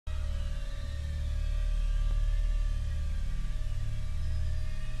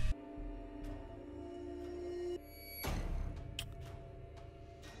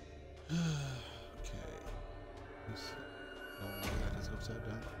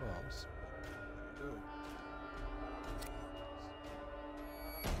cross. Go.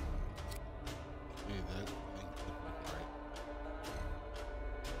 Okay, that thing could be right.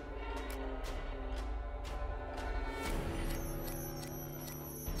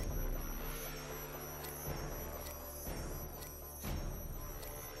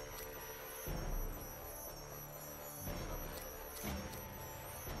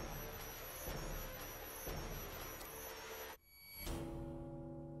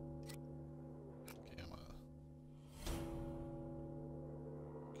 Okay, I'm a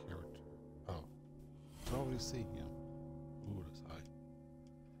character. Oh, I already see him. Ooh, that's high.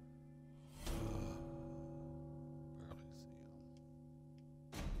 Barely see him.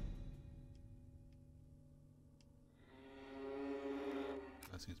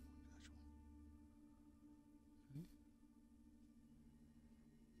 That seems more natural. Okay.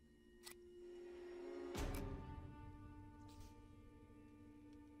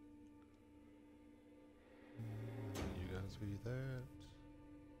 You guys read that?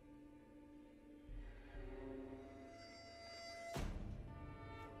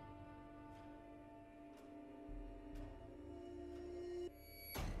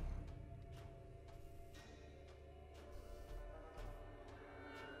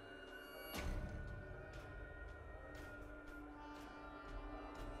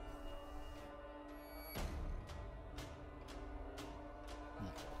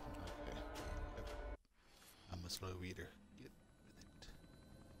 Okay. I'm a slow reader. Get with it.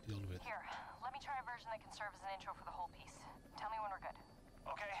 Deal with it. Here, let me try a version that can serve as an intro for the whole piece. Tell me when we're good.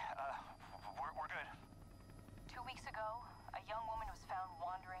 Okay, we're good. 2 weeks ago, a young woman was found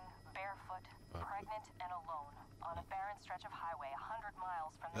wandering, barefoot, pregnant, and alone on a barren stretch of highway 100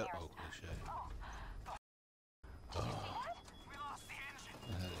 miles from the nearest... Cliche. Oh. Did you see that? We lost the engine.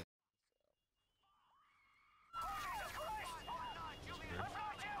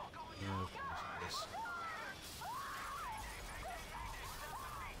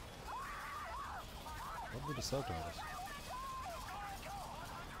 What were the subtitles?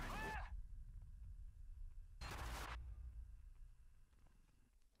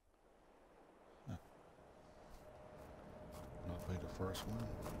 Huh. Not play the first one.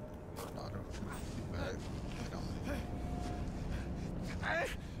 A lot of feedback. I don't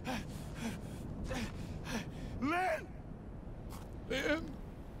Lynn! Lynn!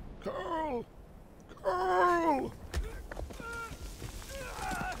 Carl! Carl!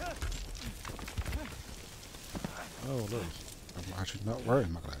 Oh, look. I'm actually not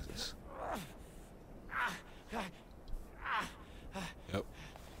wearing my glasses. Yep.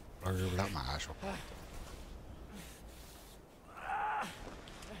 Blurry without my eyes open.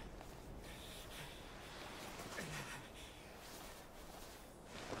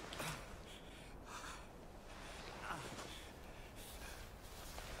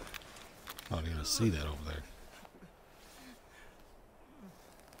 Not even see that over there.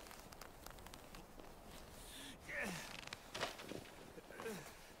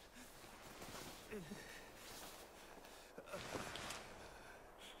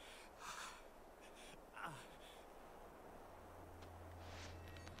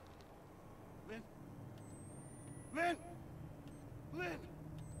 Lynn! Lynn! Lynn!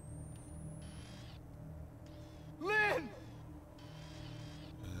 Lynn!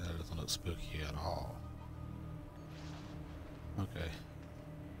 That doesn't look spooky at all. Okay.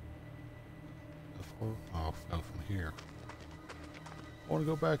 Oh, fell from here. I want to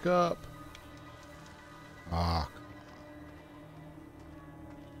go back up. Ah.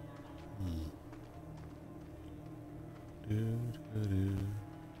 Do.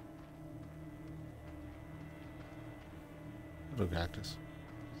 Hello, cactus. Is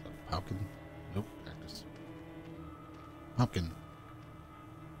that a pumpkin? Nope, cactus. Pumpkin.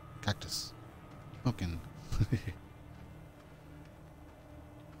 Cactus. Pumpkin.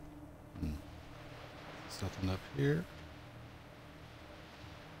 Something up here.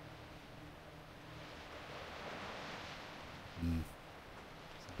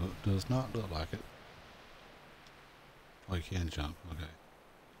 Does not look like it. Oh, you can jump. Okay.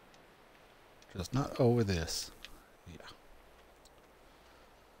 Just not over this. Yeah.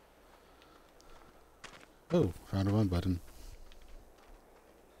 Oh, found a run button.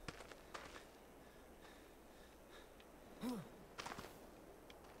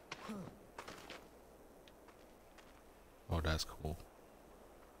 Oh, that's cool.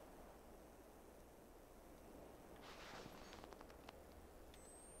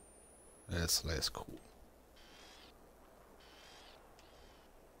 That's less cool.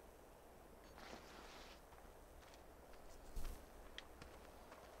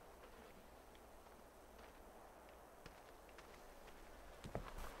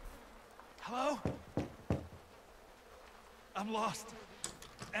 Hello? I'm lost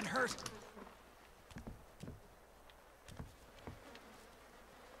and hurt.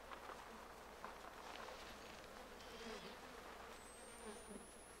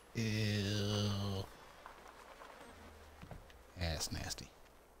 Ew. That's nasty.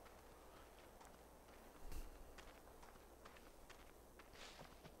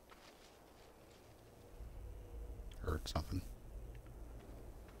 Heard something.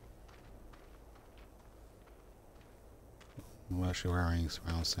 I'm actually wearing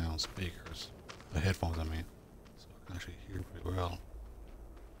surround sound speakers. The headphones, I mean. So I can actually hear pretty well.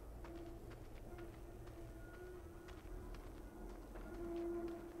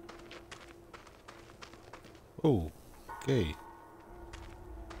 Oh, okay.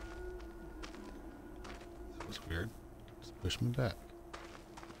 That was weird. Just push me back.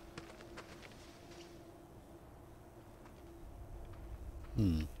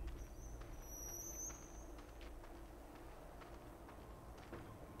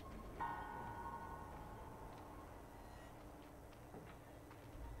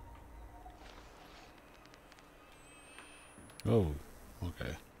 Oh,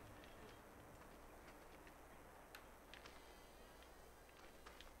 okay.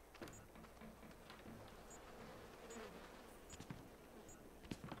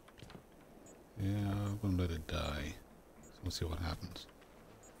 Yeah, I'm gonna let it die. So we'll see what happens.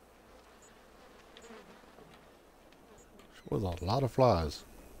 Sure was a lot of flies.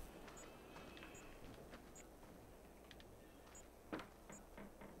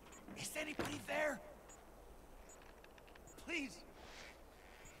 Is anybody there? Please.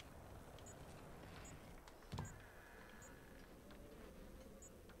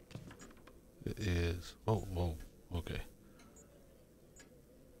 It is. Oh, whoa. Okay. It's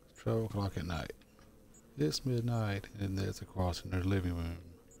 12 o'clock at night. It's midnight, and there's a cross in their living room.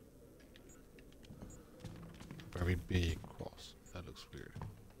 Very big cross. That looks weird.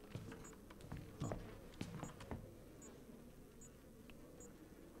 Oh.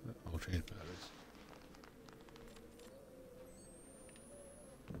 I'll change batteries.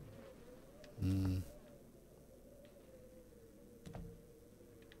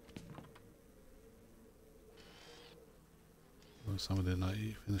 Well, someone did not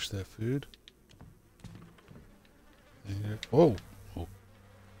eat, finish that food. Oh,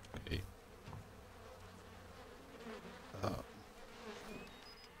 okay.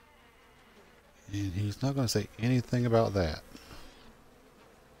 And he's not going to say anything about that.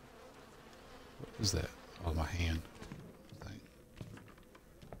 What is that? Oh, my hand.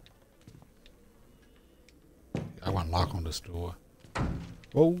 I want to lock on this door.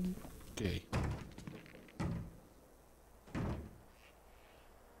 Oh, okay.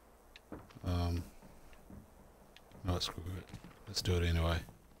 No, screw it. Let's do it anyway.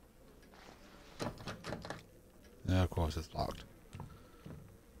 Now, of course, it's locked.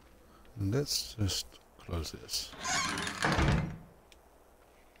 And let's just close this.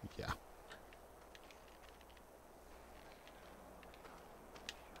 Yeah.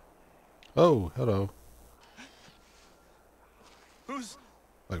 Oh, hello. Who's...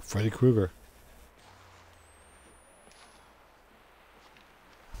 Like Freddy Krueger.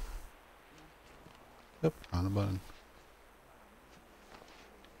 Yep, on the button.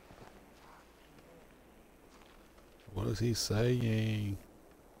 What is he saying?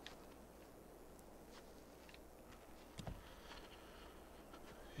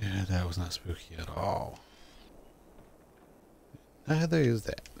 Yeah, that was not spooky at all. Neither is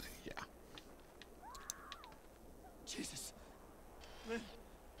that. Yeah. Jesus. Lynn.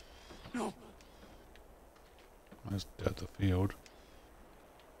 No. Let's depth the field.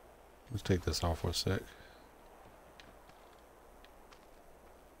 Let's take this off for a sec.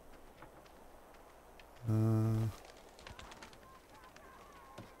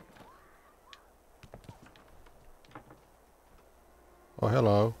 Oh,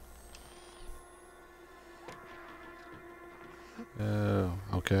 hello. Oh,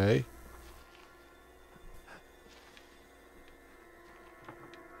 okay.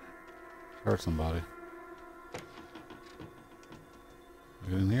 Hurt somebody.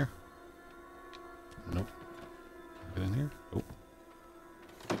 Get in here? Nope. Get in here? Nope.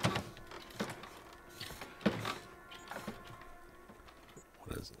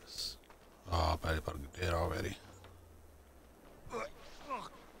 What is this? Oh, I bet he's about to be dead already.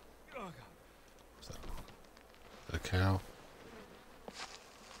 What's that? Is that a cow?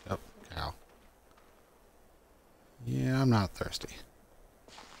 Yep, cow. Yeah, I'm not thirsty.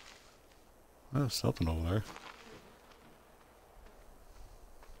 There's something over there.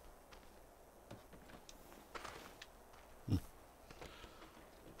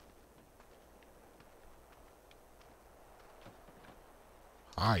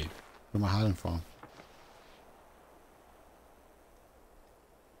 Hide. Where am I hiding from?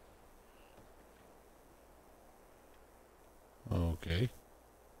 Okay.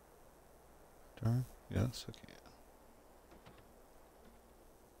 Turn. Yes, I can.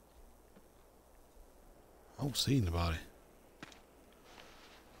 I don't see anybody.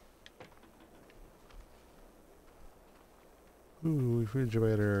 Ooh,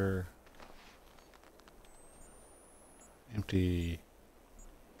 refrigerator. Empty.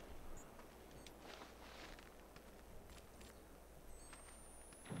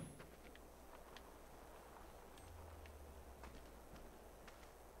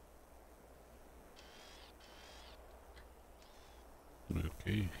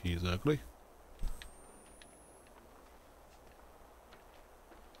 Okay, he's ugly.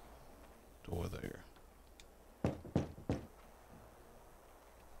 Door there.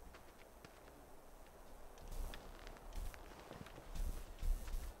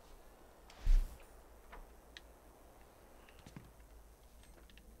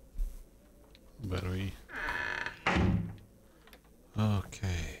 Battery.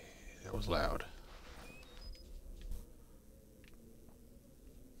 Okay, that was loud.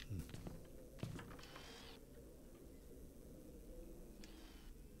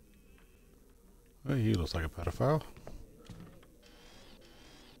 Well, he looks like a pedophile.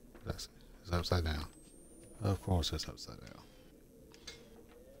 It's upside down. Of course it's upside down.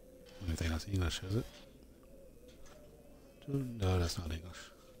 Anything that's English, is it? No, that's not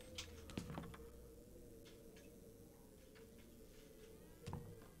English.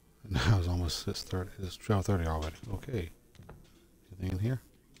 Now it's almost 6:30. It's 12:30 already. Okay. Anything in here?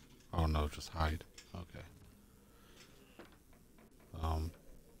 Oh no, just hide. Okay.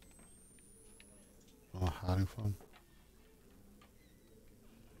 Where am I hiding from?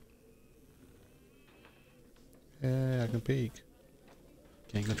 Yeah, I can peek.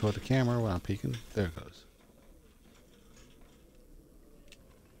 Can't control the camera when I'm peeking. There it goes.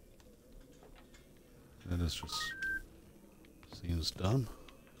 That is just seems dumb.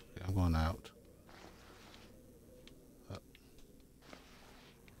 Okay, I'm going out.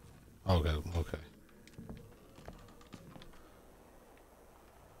 Okay, okay.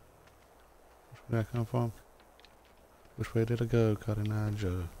 Where did I come from? Which way did I go, Cotton Eye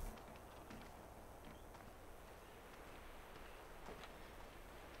Joe?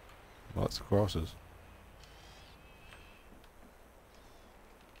 Lots of crosses.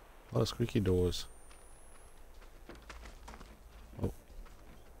 A lot of squeaky doors. Oh.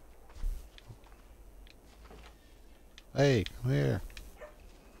 Hey, come here.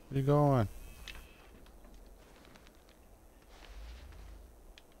 Where you going?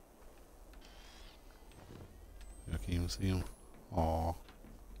 I can't even see them. Aw.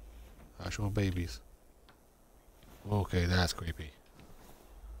 Actual babies. Okay, that's creepy.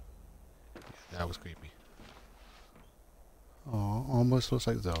 Yeah, that was creepy. Aw, almost looks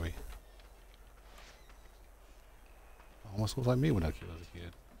like Zoe. Almost looks like me when I was a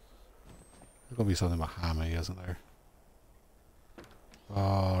kid. There's gonna be something behind me, isn't there?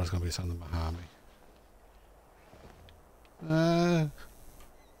 Oh, there's gonna be something behind me.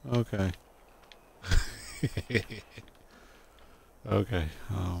 Okay. Okay.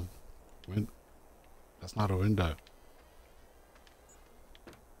 That's not a window.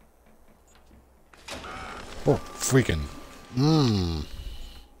 Oh, freaking.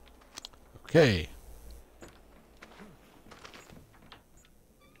 Okay.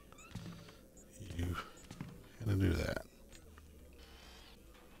 You gonna do that?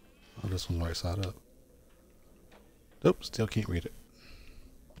 Oh, this one's right side up. Nope, still can't read it.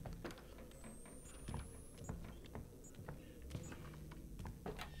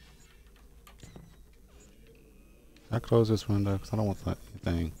 I close this window because I don't want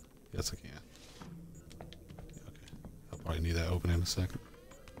anything. Yes, I can. Okay. I'll probably need that open in a second.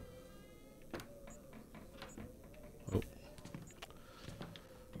 Oh.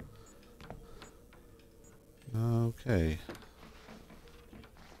 Okay.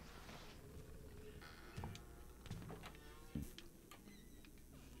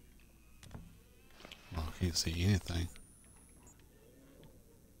 Oh, I can't see anything.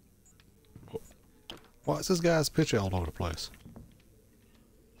 Why is this guy's picture all over the place?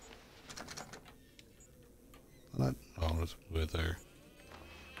 Oh, there's wood there.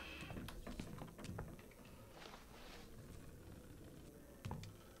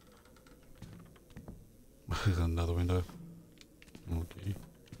 There's another window. Okay.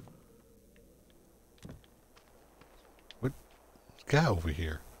 What? There's a guy over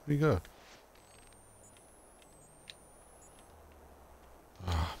here. Where'd he go?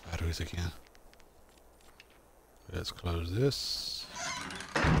 Ah, batteries again. Let's close this.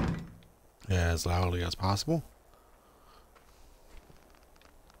 as loudly as possible.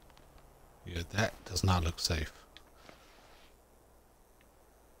 Yeah, that does not look safe.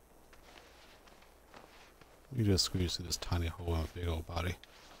 You just squeeze through this tiny hole in a big old body.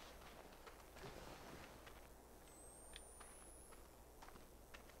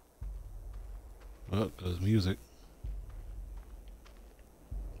 Well, there's music.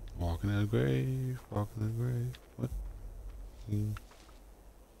 Walking in the grave, walking in the grave. What?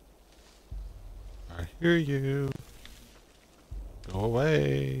 I hear you. Go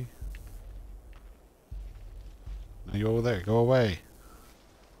away. Now you over there. Go away.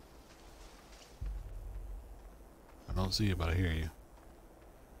 I don't see you, but I hear you.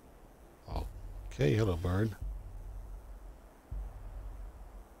 Okay, hello, bird.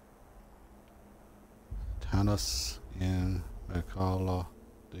 Tanis in Makala.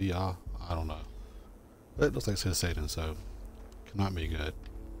 I don't know. But it looks like it's Satan, so cannot be good.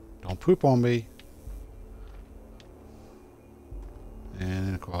 Don't poop on me. And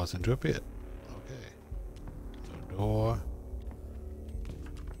then across into a pit. Okay. No door.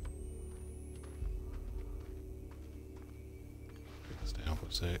 Take this down for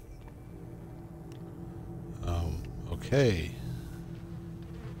a sec. Okay.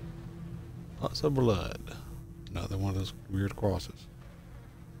 Lots of blood. Another one of those weird crosses.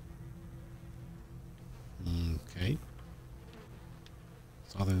 Okay.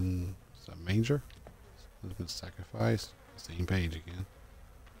 Something. Is that manger? Has been sacrificed. Same page again.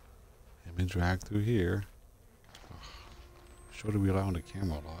 And been dragged through here. Oh, should we rely on the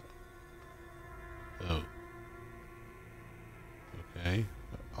camera a lot? Oh. Okay.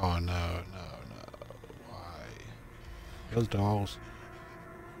 Oh no, no, no. Why? Those dolls.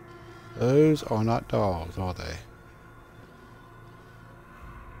 Those are not dolls, are they?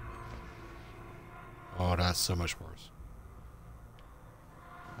 Oh, that's so much worse.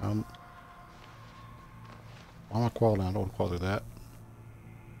 Why am I crawling? I don't want to crawl through that.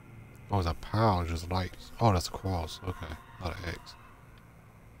 Oh, it's a pile of just lights. Oh, that's a cross. Okay, not an X.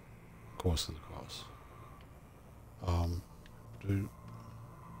 Of course, it's a cross.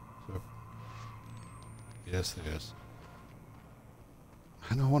 Yes, it is.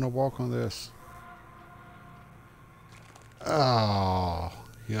 I don't want to walk on this. Oh,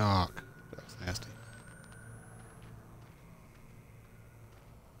 yuck. That's nasty.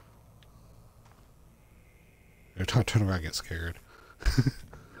 Every time I turn around, I get scared. Is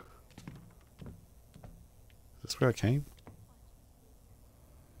this where I came?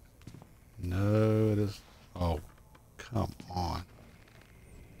 No, it is. Oh, come on.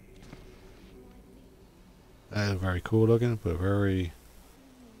 That is very cool looking, but very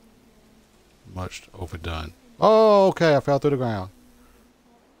much overdone. Oh, okay. I fell through the ground.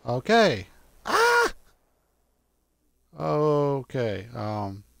 Okay. Ah! Okay.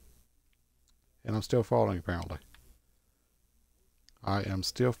 And I'm still falling, apparently. I am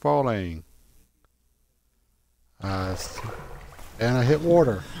still falling. And I hit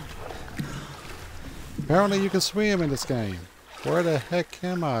water. Apparently you can swim in this game. Where the heck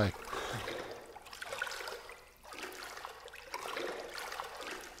am I?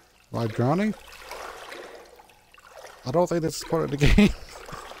 Am I drowning? I don't think this is part of the game.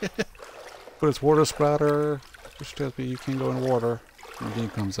 But it's water splatter, which tells me you can go in water when the game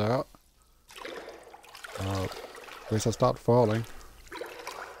comes out. At least I stopped falling.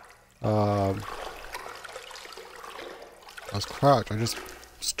 I was crouched. I just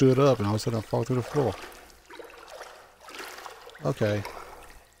stood up and all of a sudden I fall through the floor. Okay.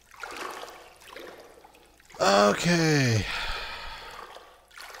 Okay.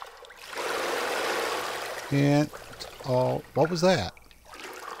 And what was that?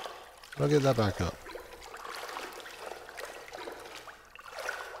 I'll get that back up.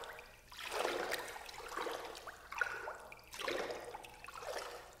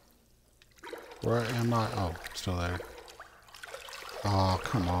 Where am I? Oh, still there. Oh,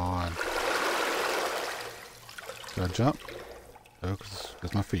 come on. Do I jump? No, because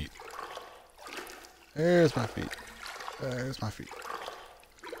there's my feet. There's my feet. There's my feet.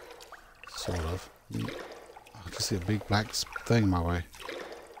 Sort of. I can see a big black thing my way.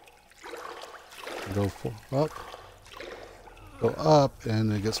 Go up. Go up,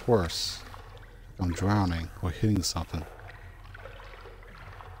 and it gets worse. I'm drowning or hitting something.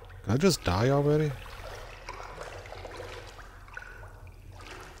 Did I just die already?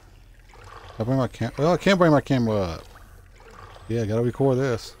 I bring my camera. Well, I can't bring my camera up. Yeah, gotta record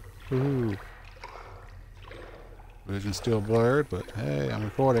this. Ooh. Vision's still blurred, but hey, I'm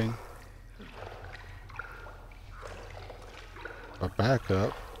recording. But back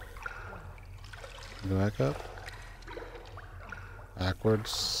up. Go back up.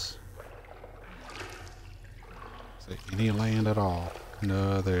 Backwards. Any land at all?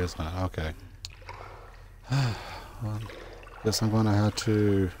 No, there is not. Okay. Well, guess I'm gonna have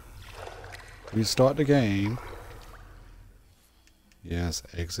to restart the game. Yes,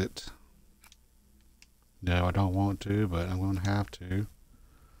 exit. No, I don't want to, but I'm gonna have to.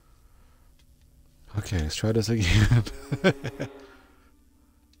 Okay, let's try this again.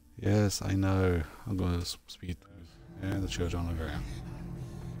 Yes, I know. I'm gonna speed through. And the children on the ground.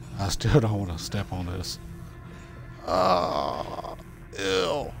 I still don't want to step on this. Ah,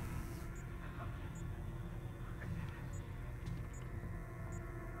 ew.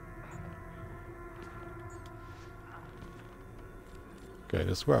 Okay,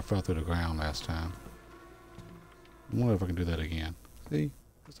 this is where I fell through the ground last time. I wonder if I can do that again. See?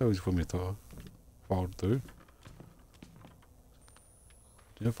 It's always for me to fall through.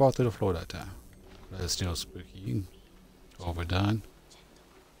 Didn't fall through the floor that time. That is still spooky. Overdone.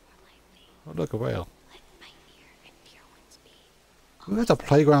 Oh, look, a whale. We have a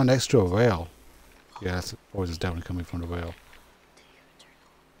playground next to a whale. Yeah, that's voice is definitely coming from the whale.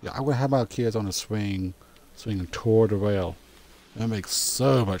 Yeah, I would have my kids on a swing, swinging toward the whale. That makes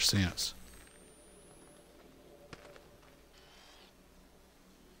so much sense.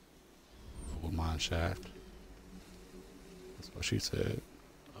 Old mine shaft. That's what she said.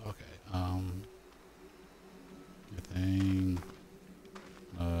 Okay, anything?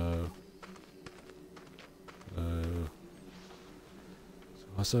 No. No. So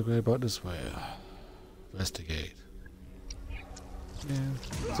what's so great about this whale? Investigate.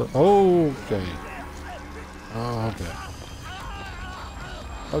 Yeah. So, okay. Oh, okay.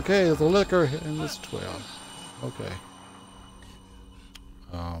 Okay, there's a liquor in this 12. Okay.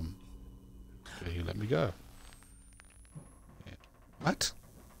 Okay, you let me go. Yeah. What?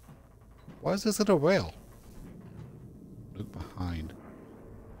 Why is this in a whale? Look behind.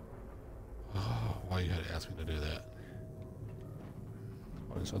 Oh, why you had to ask me to do that?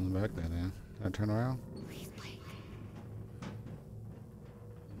 Why is something back there then? Can I turn around?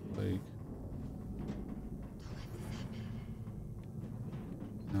 Lake.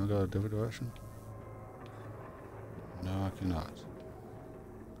 Now go a different direction? No, I cannot.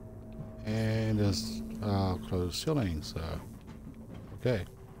 And there's closed ceiling, so okay.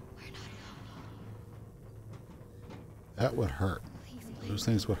 That would hurt. Those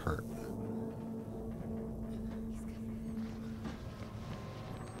things would hurt.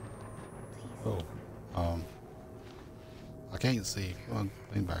 Oh, I can't see. Come on,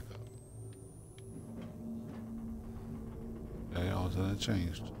 lean back up. Okay, all of a sudden it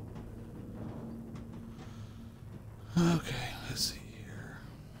changed. Okay, let's see here.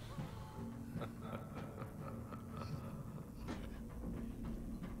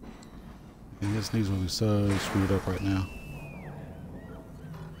 And this needs to be so screwed up right now.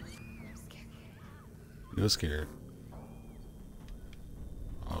 You're scared.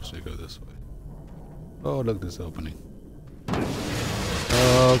 Oh, should go this way. Oh, look, this opening.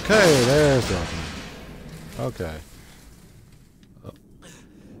 Okay, there's the opening. Okay. Oh.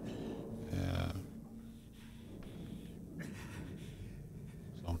 Yeah.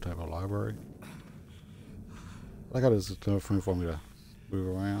 Some type of library. I got this enough room for me to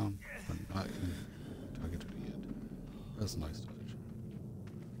move around, but not until I get to the end. That's a nice touch.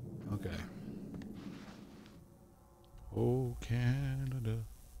 Okay. Oh, Canada.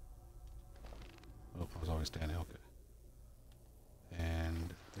 Oh, I was always standing. Okay.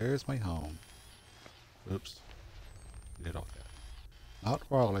 And there's my home. Oops. Did all that. Not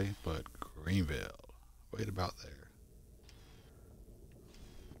Raleigh, but Greenville. Right about there.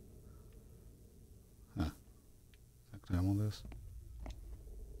 Huh. Can I climb on this?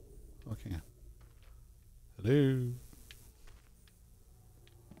 Okay. Hello.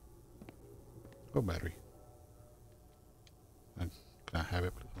 Oh, battery. Can I have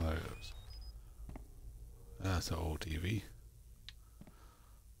it? There it goes. That's an old TV.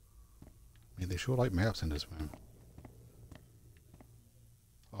 I mean, they sure like maps in this room.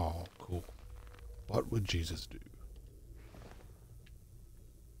 Oh, cool. What would Jesus do?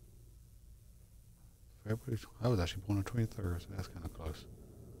 February. I was actually born on the 23rd, so that's kind of close.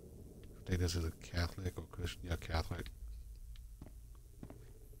 I think this is a Catholic or Christian. Yeah, Catholic.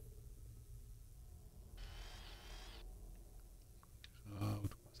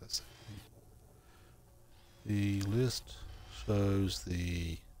 What's that say? The list shows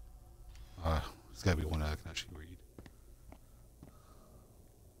the. It's got to be one I can actually read.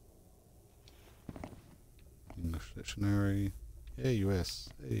 English dictionary. Hey,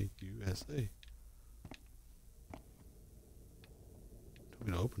 USA, USA. Told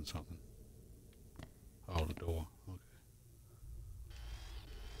me to open something. Oh, the door. Okay.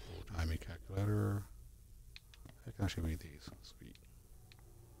 Old timey calculator. Heck, can actually read these. Sweet.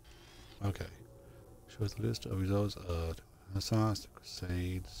 Okay. Shows the list of results of the Renaissance, the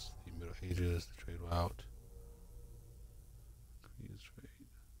Crusades, the Middle Ages, the trade route. Queen's trade.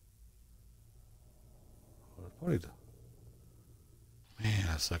 Man,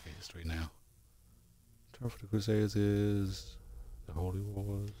 I suck at history now. The term for the Crusades is the Holy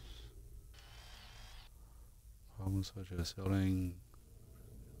Wars. Problems such as selling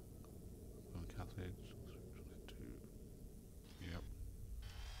Catholics. Yep.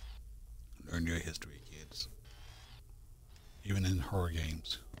 Learn your history, kids. Even in horror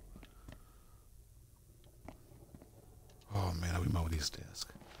games. Oh man, I remember these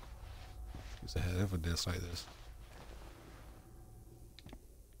desks. Used to have a desk like this.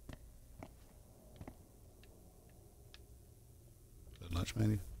 The lunch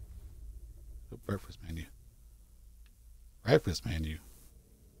menu? The breakfast menu. Breakfast menu?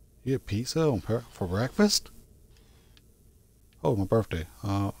 You get pizza for breakfast? Oh, my birthday.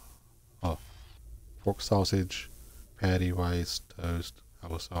 Oh. Pork sausage, patty, rice, toast,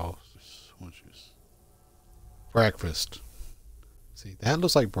 applesauce, orange juice. Breakfast. See, that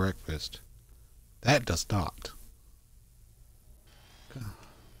looks like breakfast. That does not.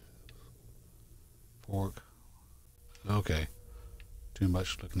 Pork. Okay. Too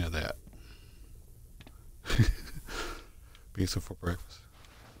much looking at that. Pizza for breakfast.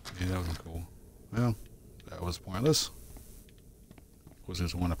 Yeah, that wasn't cool. Well, that was pointless. Was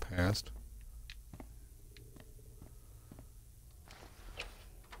this one I passed?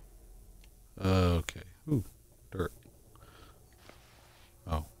 Okay. Ooh, dirt.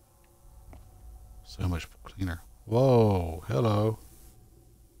 Oh. So much cleaner. Whoa, hello.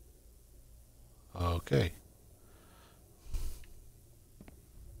 Okay.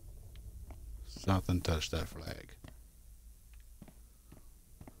 Something touched that flag.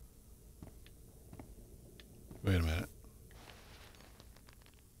 Wait a minute.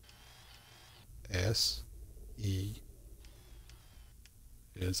 S-E.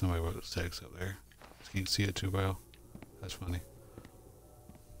 Yeah, somebody wrote text up there. Just can't see it too well. That's funny.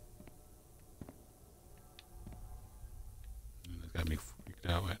 It's got me freaked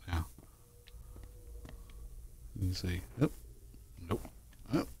out right now. You can see. Nope. Nope.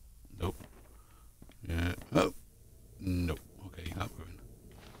 Oh. Nope. Yeah. Oh. Nope. Okay, not moving.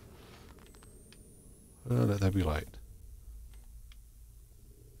 Well, let that be light.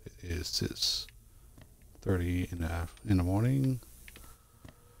 It is 6:30 in the morning.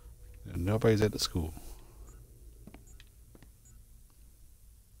 And nobody's at the school.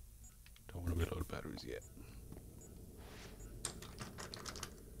 Don't want to reload batteries yet.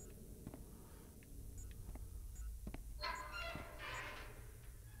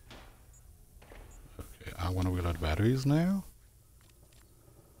 Okay, I want to reload batteries now.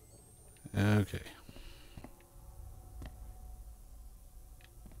 Okay.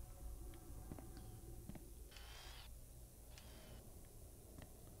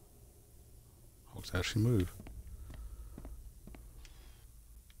 Let's actually move.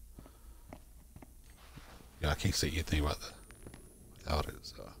 Yeah, I can't say anything about that without it,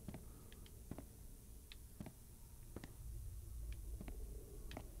 so.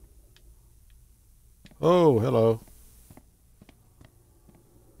 Oh, hello.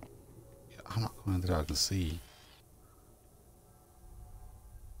 Yeah, I'm not going that I can see.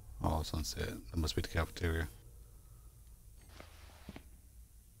 Oh, sunset. That must be the cafeteria.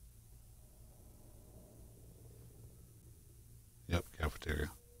 Yep,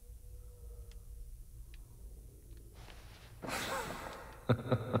 cafeteria.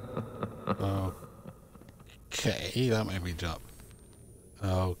 Okay, that made me jump.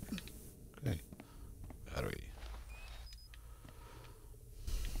 Okay. Battery.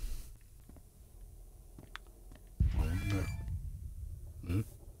 Oh no.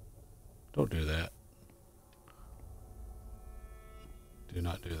 Don't do that. Do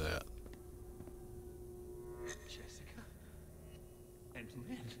not do that. Jessica? And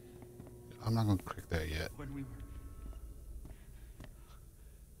Lynn? I'm not going to click that yet. When we were...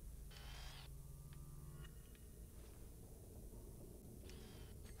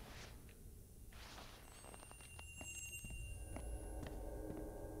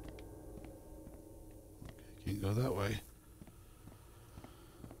 Can't go that way.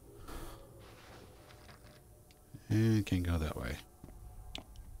 And can't go that way.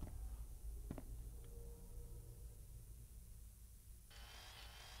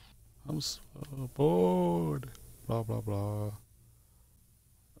 I'm so bored. Blah, blah, blah.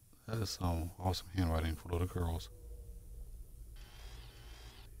 That is some awesome handwriting for little girls.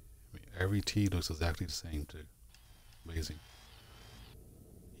 I mean, every T looks exactly the same, too. Amazing.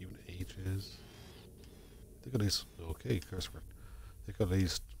 Even ages. They could at least, okay, curse word. They could at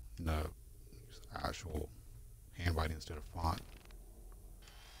least, you know, use actual handwriting instead of font.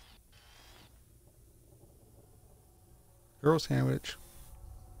 Girl sandwich.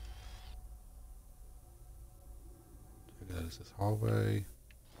 This is hallway.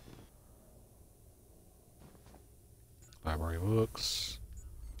 Library books.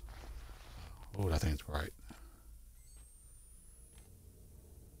 Oh, that thing's bright.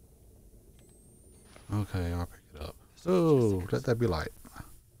 Okay, I'll pick it up. Oh, let that be light.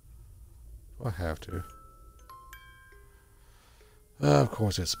 Do I have to? Of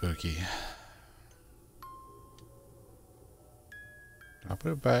course it's spooky. Can I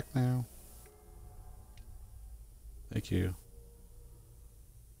put it back now? Thank you.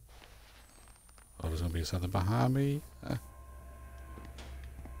 Oh, there's gonna be something behind me.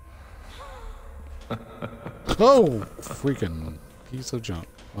 Oh, freaking piece of junk.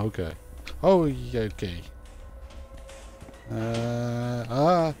 Okay. Oh, yeah, okay.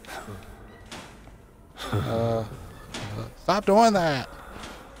 Stop doing that.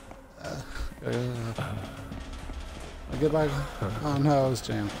 Get back. Oh no, it's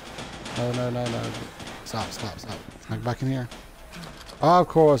jammed. No. Stop. Can I get back in here? Oh, of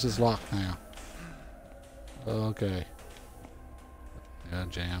course, it's locked now. Okay. Yeah,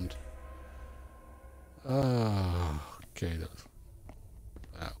 jammed. Oh, okay.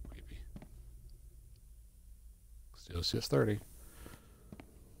 Wow, creepy. Still 6:30.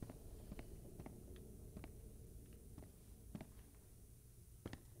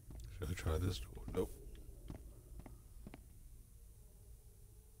 Should I try this door? Nope.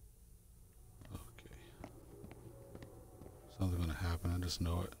 Okay. Something's gonna happen. I just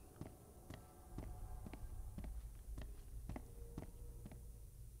know it.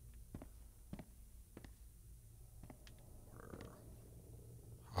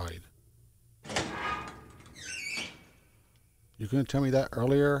 Hide. You couldn't tell me that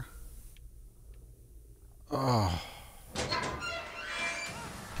earlier? Oh.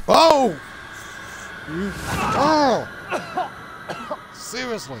 Oh! You. Oh!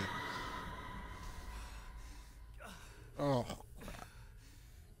 Seriously. Oh.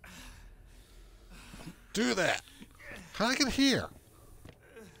 Do that. How did I get here?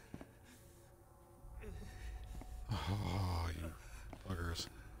 Oh, you buggers.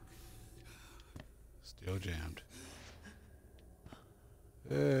 Still jammed.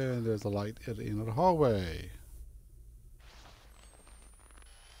 And there's a light at the end of the hallway.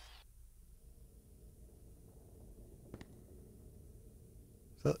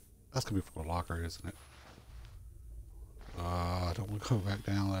 That's gonna be for a locker, isn't it? I don't want to go back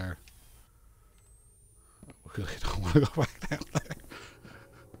down there. I really don't want to go back down there.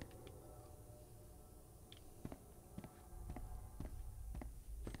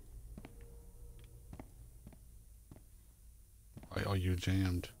 Why are you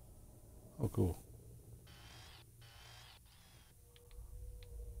jammed? Oh, cool.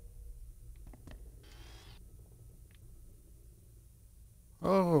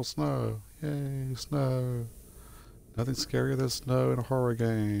 Oh, snow. Yay, snow. Nothing scarier than snow in a horror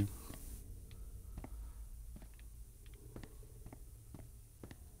game.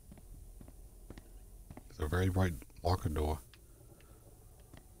 It's a very bright locker door.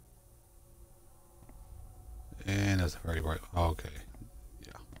 And that's very bright. Oh, okay.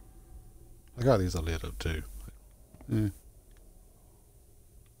 Yeah. I got these lit up too. Yeah.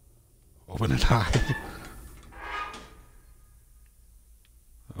 Open and hide.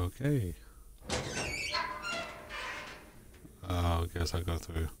 Okay. I guess I'll go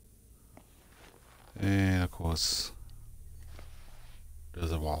through. And of course,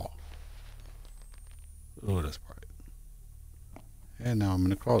 there's a wall. Oh, that's bright. And now I'm in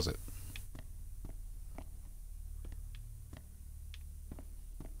the closet.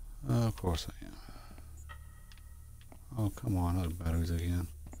 Of course I am. Oh, come on, other batteries again.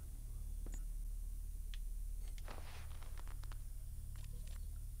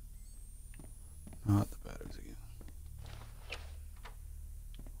 Not the batteries again.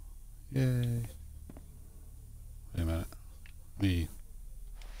 Yay. Wait a minute. Me.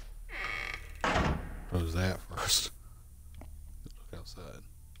 Close that first. Look outside.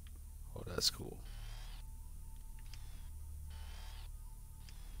 Oh, that's cool.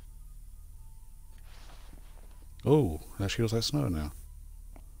 Oh, that feels like snow now.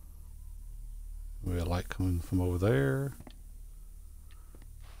 We have light coming from over there.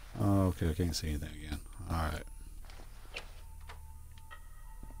 Oh, okay, I can't see anything again. Alright.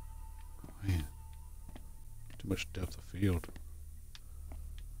 Man. Too much depth of field.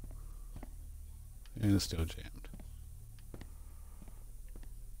 And it's still jammed.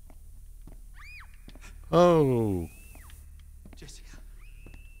 Oh! Jessica.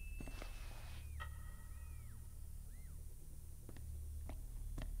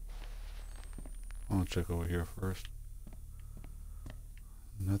 I want to check over here first.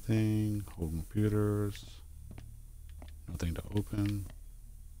 Nothing. Hold computers. Nothing to open.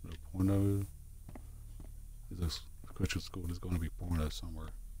 No porno. This Christian school is going to be porno somewhere.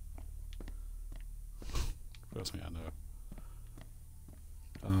 Trust me, I know.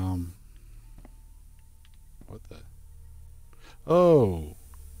 What the? Oh,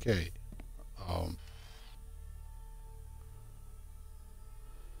 okay.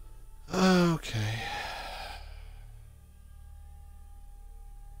 Okay.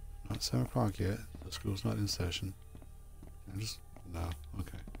 Not 7 o'clock yet. The school's not in session. No.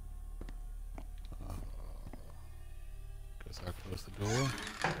 Okay. Guess I'll close the door.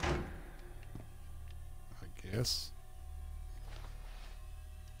 I guess.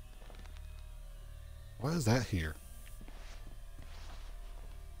 Why is that here?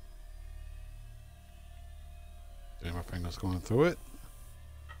 See my fingers going through it.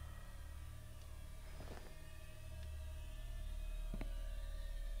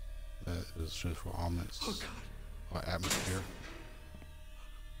 That is just for ominous or atmosphere.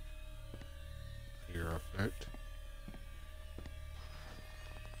 Ear effect.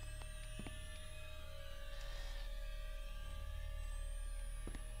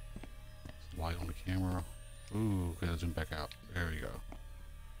 Some light on the camera. Ooh, okay, let's zoom back out. There we go.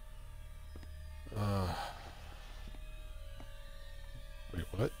 Wait,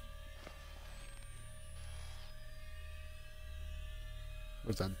 what?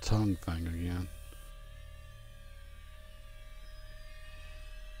 What's that tongue thing again?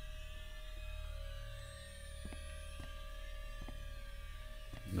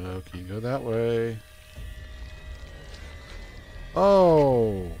 No, can't go that way.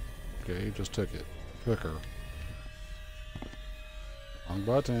 Oh! Okay, just took it. Quicker. Wrong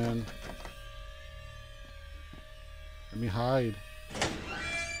button. Let me hide.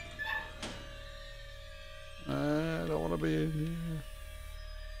 I don't want to be in here.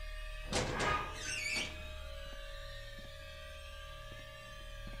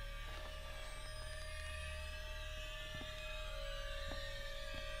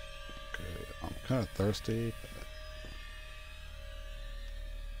 I'm kind of thirsty.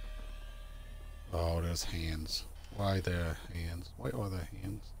 Oh, there's hands. Why there hands? Why are there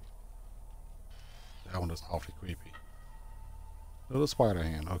hands? That one is awfully creepy. Little spider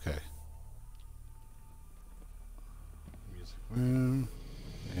hand. Okay. Music room.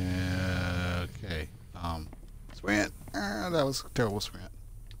 Okay. Sprint. That was a terrible sprint.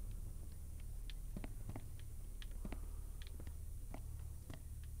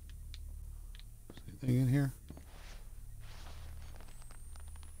 Anything in here?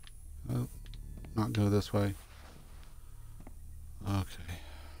 Oh, not go this way. Okay.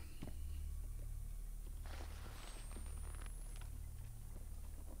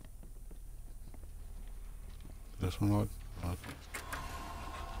 This one look. Okay.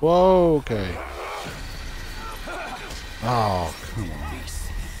 Whoa, okay. Oh, come on.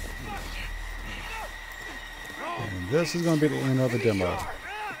 And this is going to be the end of the demo.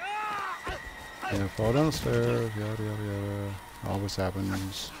 Yeah, fall downstairs, yada yada yada. Always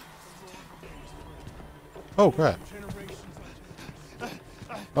happens. Oh crap.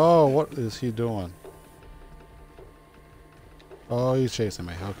 Oh, what is he doing? Oh, he's chasing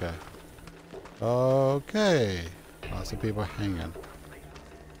me. Okay. Okay. Lots of people hanging.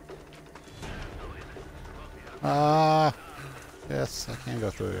 Ah. Yes, I can go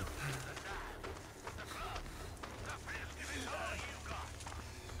through here.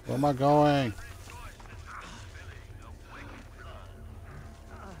 Where am I going?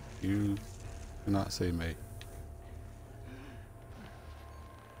 You cannot see me.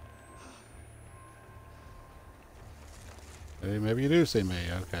 Hey, maybe you do see me.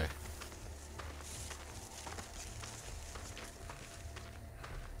 Okay.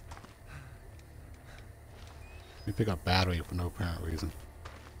 We pick up battery for no apparent reason.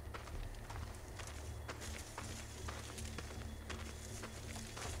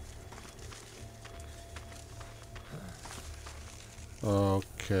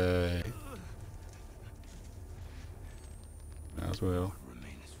 Okay. As well. What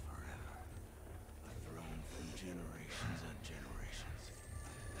remains forever, a throne from generations and generations.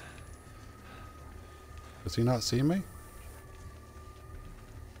 Does he not see me?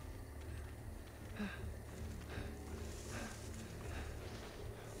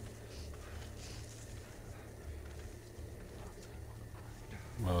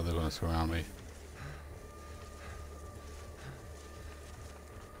 Oh, they're going to surround me.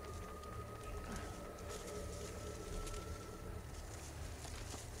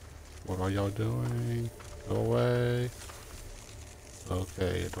 y'all doing? Go away.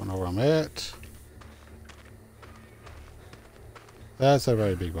 Okay, don't know where I'm at. That's a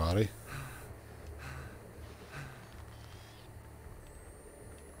very big body.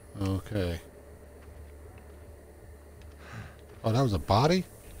 Okay. Oh, that was a body?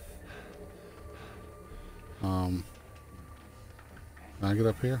 Can I get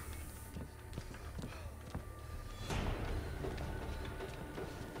up here?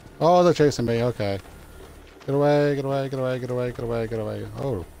 Oh, they're chasing me. Okay. Get away, get away, get away, get away, get away, get away.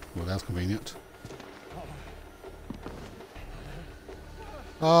 Oh, well, that's convenient.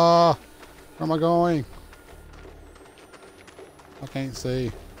 Ah, where am I going? I can't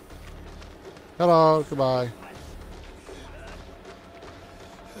see. Hello, goodbye.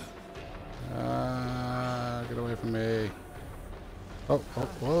 Get away from me. Oh,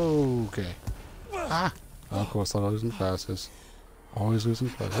 oh, okay. Ah! Of course, I'm losing the fastest. Always losing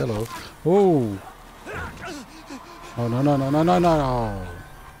the fastest. Hello. Oh! Oh, no, no, no, no, no, no!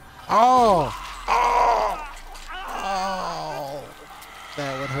 Oh! Oh! Oh!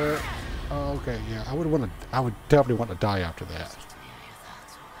 That would hurt. Oh, okay, yeah. I would definitely want to die after that.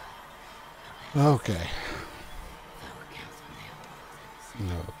 Okay.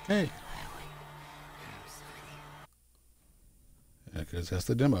 Okay. Because that's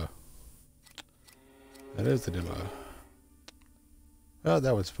the demo. That is the demo. Oh,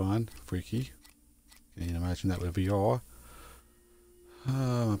 that was fun. Freaky. Can you imagine that with VR?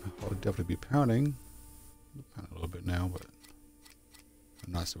 I would definitely be pounding. Pound a little bit now, but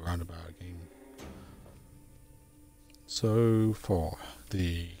I'm not surrounded by a game. So far,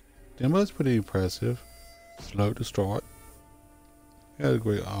 the demo is pretty impressive. Slow to start. Had a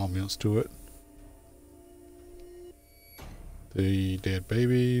great ambience to it. The dead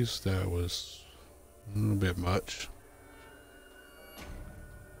babies, that was a little bit much.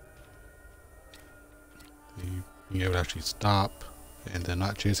 Being able to actually stop and they're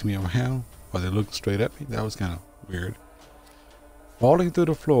not chasing me around while they're looking straight at me, that was kind of weird. Falling through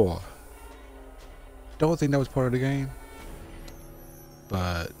the floor. Don't think that was part of the game,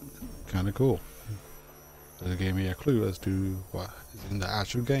 but kind of cool. It gave me a clue as to what is in the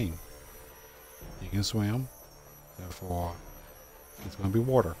actual game. You can swim, therefore it's going to be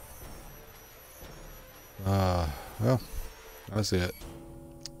water. Well, that's it.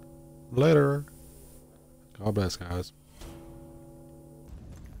 Later. God bless, guys.